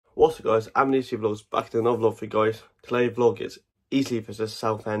What's up guys, I'm Eastleigh Vlogs, back to another vlog for you guys. Today's vlog is Eastleigh versus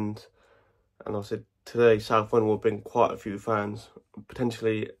Southend, and I said today Southend will bring quite a few fans,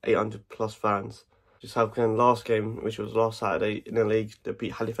 potentially 800 plus fans. Southend last game, which was last Saturday in the league, they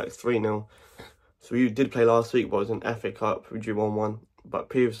beat Halifax 3-0. So we did play last week, but it was an FA Cup, we drew 1-1. But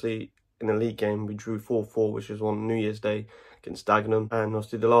previously in the league game, we drew 4-4, which was on New Year's Day against Dagenham. And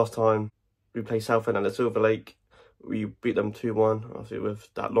obviously the last time we played Southend at the Silver Lake, we beat them 2-1, obviously with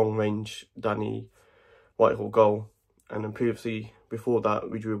that long range Danny Whitehall goal. And then previously, before that,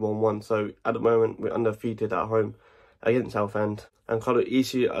 we drew 1-1. So at the moment, we're undefeated at home against Southend. And Carlo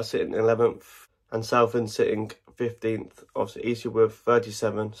Eastleigh are sitting 11th and Southend sitting 15th. Obviously Eastleigh with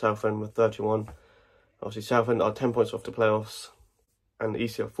 37, Southend with 31. Obviously Southend are 10 points off the playoffs and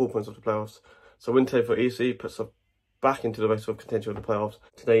Eastleigh are 4 points off the playoffs. So win today for Eastleigh puts us back into the race of contention of the playoffs.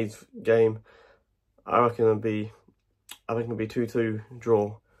 Today's game, I reckon it'll be 2-2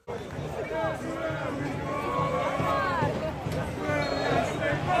 draw.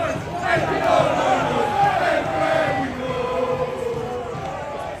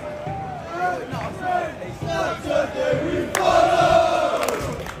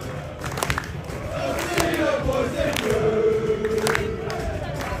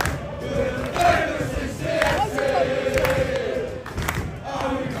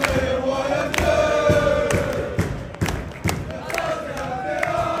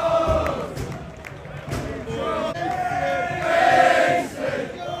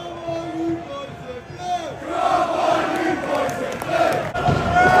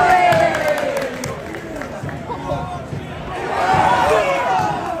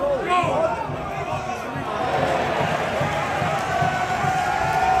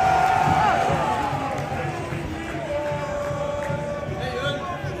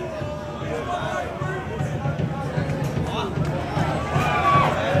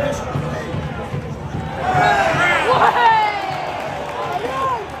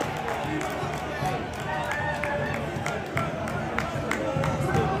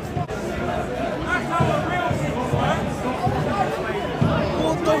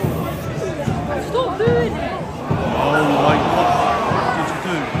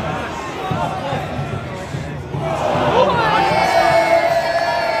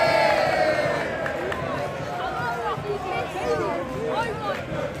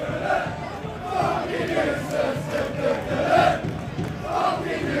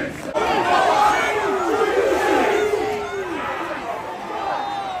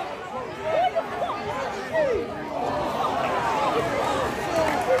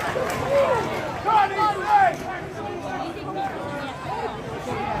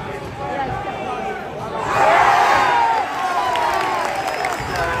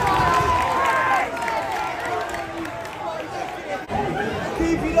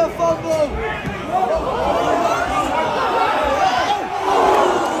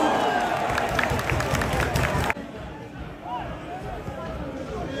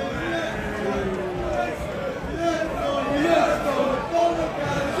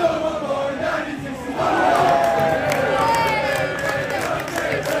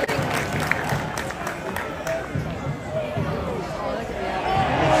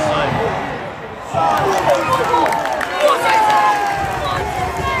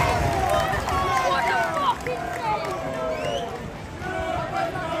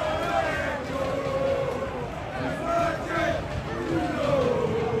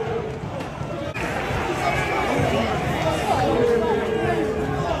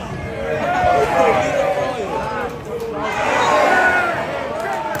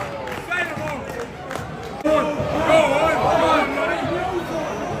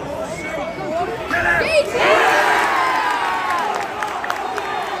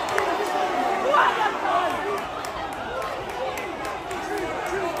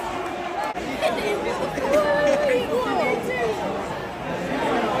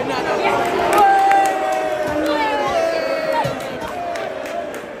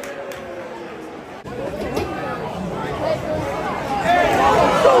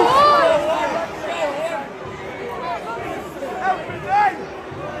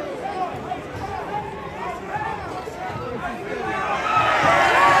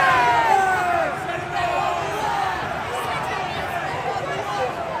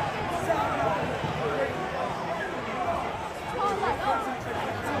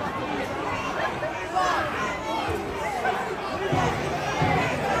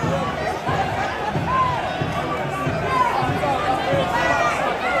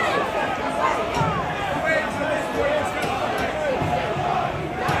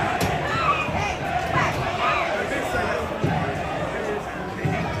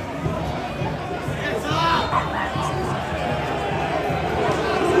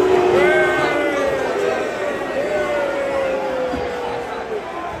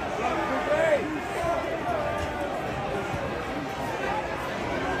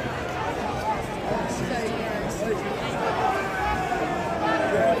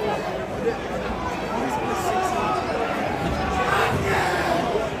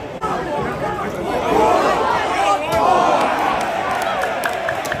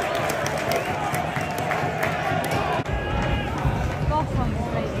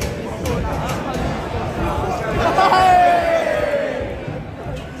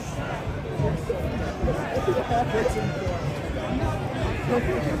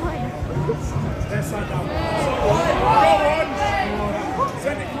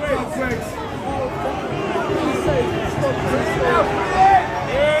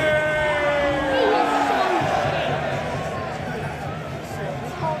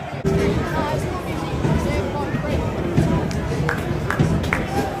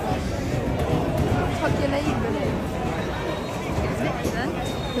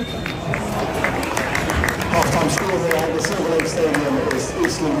 Half-time score here at the Silver Stadium is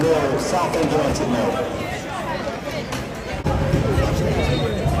Eastleigh 0, Southend United 0.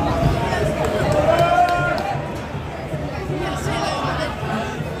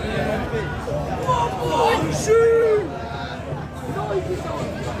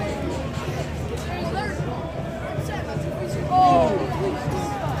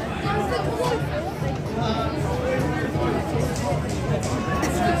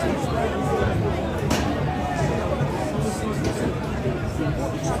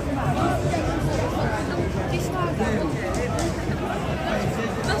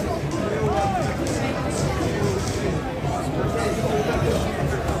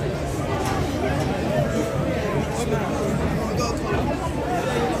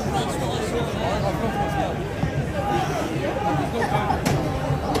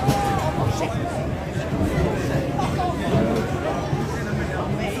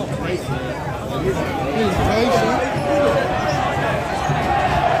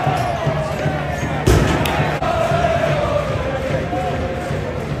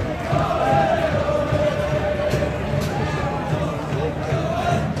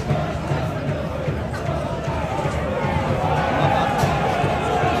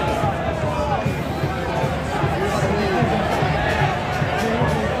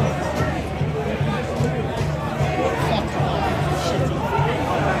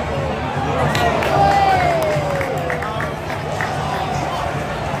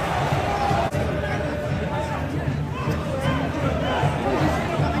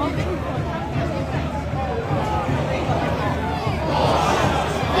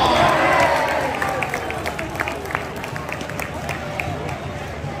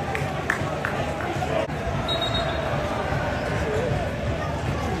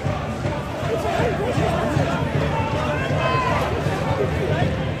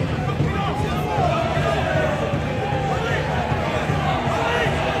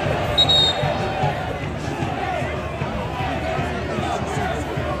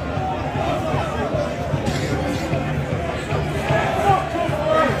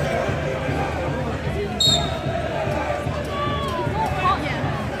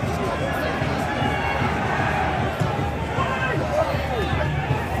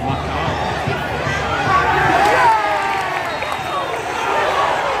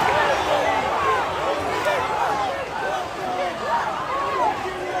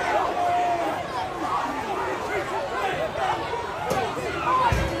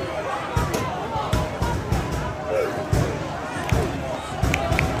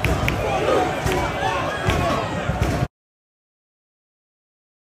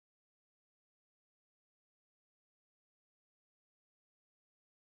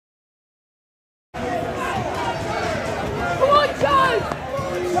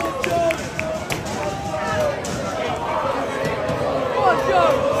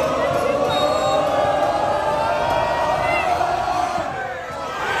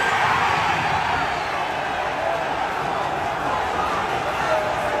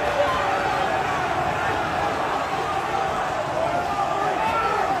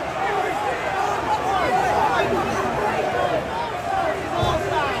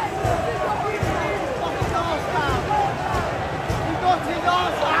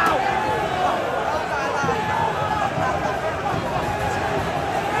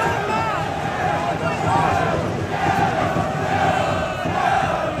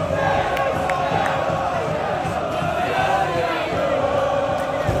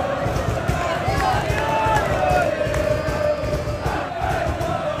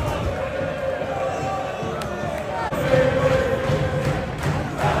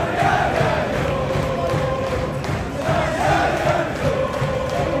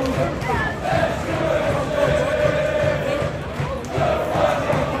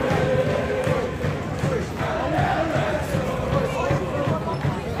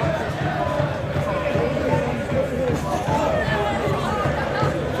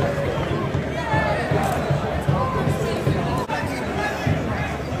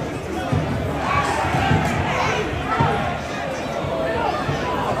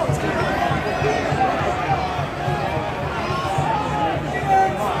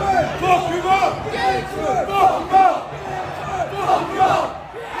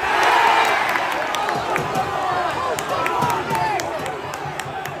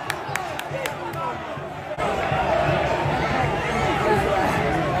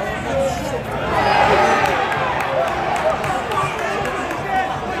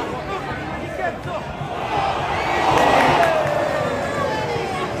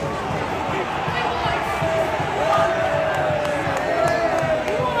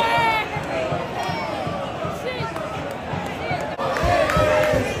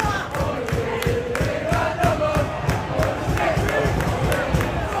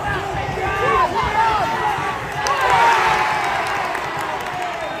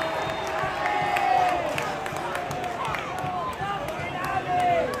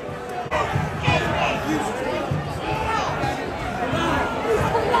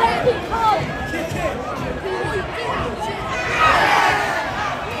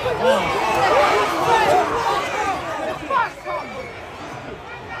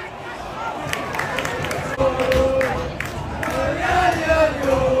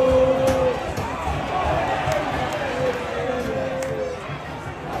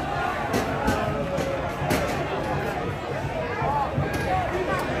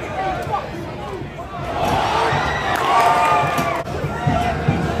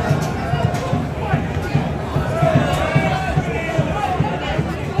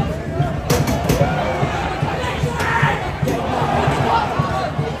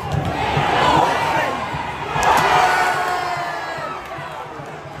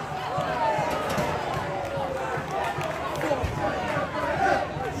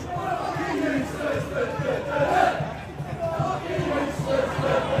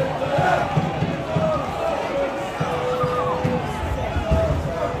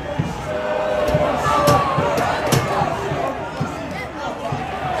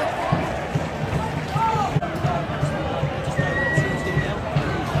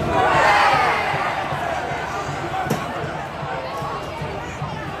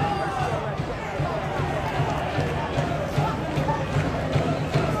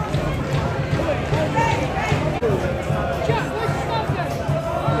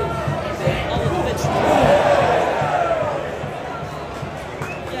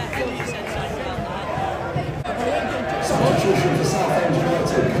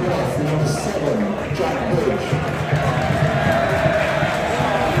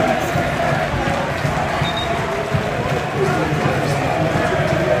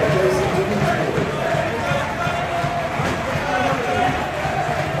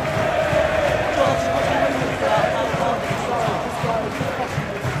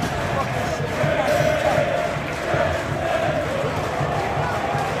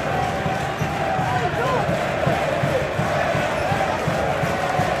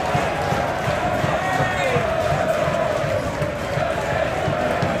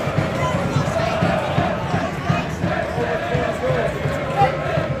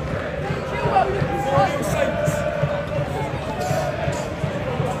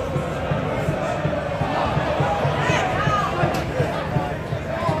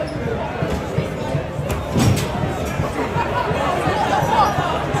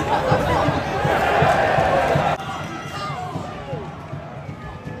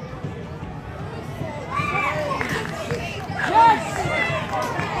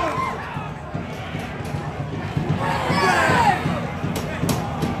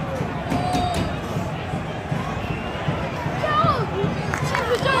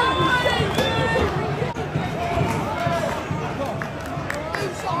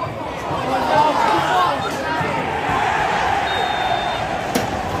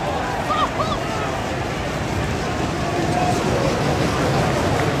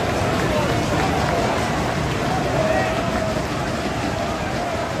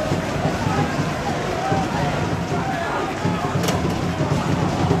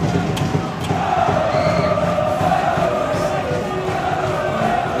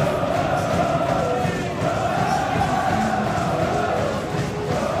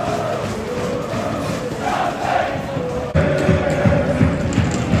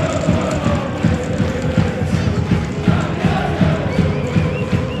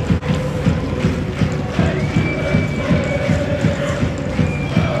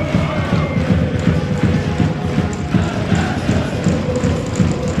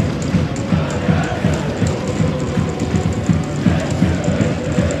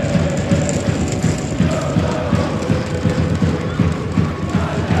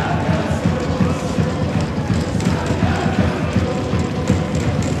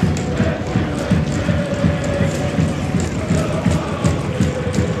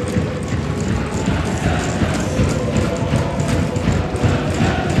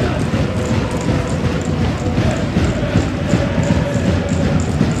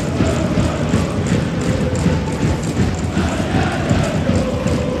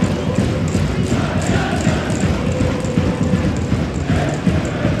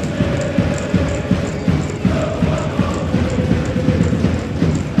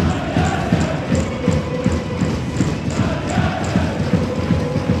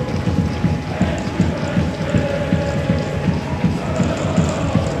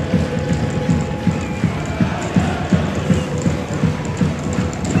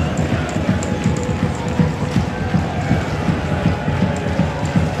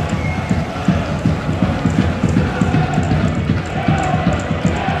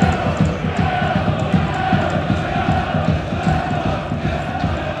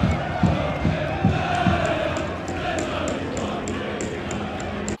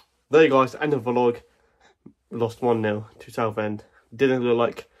 there you guys, end of the vlog. We lost 1-0 to Southend. Didn't look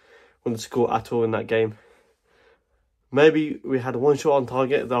like we to score at all in that game. Maybe we had one shot on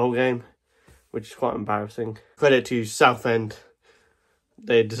target the whole game, which is quite embarrassing. Credit to Southend.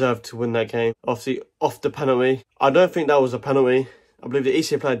 They deserved to win that game. Obviously, off the penalty. I don't think that was a penalty. I believe the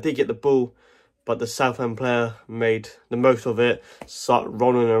Eastleigh player did get the ball, but the Southend player made the most of it. Start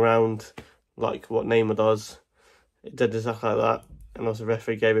rolling around like what Neymar does. It did exactly like that. And also the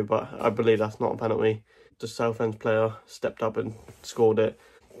referee gave it, but I believe that's not a penalty. The Southend player stepped up and scored it.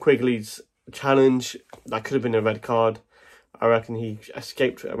 Quigley's challenge, that could have been a red card. I reckon he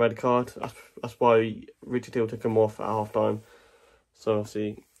escaped a red card. That's why Richard Hill took him off at half time. So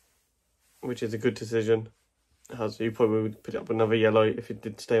obviously, which is a good decision. As he probably would put up another yellow if he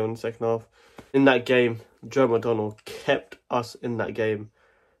did stay on the second half. In that game, Joe McDonald kept us in that game.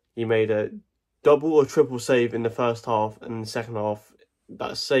 He made a double or triple save in the first half, and in the second half,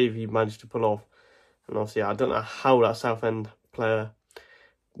 that save he managed to pull off. And obviously, I don't know how that Southend player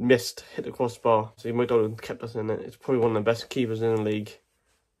hit the crossbar. So McDonald kept us in it. It's probably one of the best keepers in the league.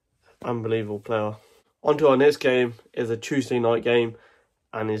 Unbelievable player. On to our next game is a Tuesday night game,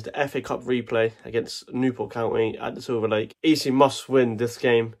 and is the FA Cup replay against Newport County at the Silver Lake. Eastleigh must win this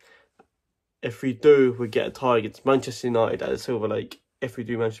game. If we do, we get a tie against Manchester United at the Silver Lake. If we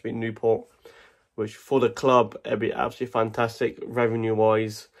do manage to beat Newport, which for the club, it'd be absolutely fantastic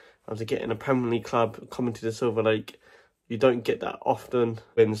revenue-wise. After getting a Premier League club coming to the Silver Lake, you don't get that often.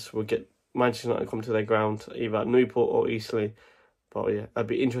 Wins will get Manchester United come to their ground, either at Newport or Eastleigh. But yeah, that'd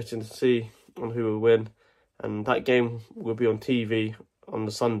be interesting to see on who will win. And that game will be on TV on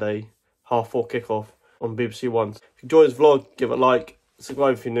the Sunday, 4:30 kickoff on BBC One. If you enjoyed this vlog, give it a like,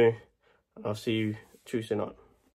 subscribe if you're new, and I'll see you Tuesday night.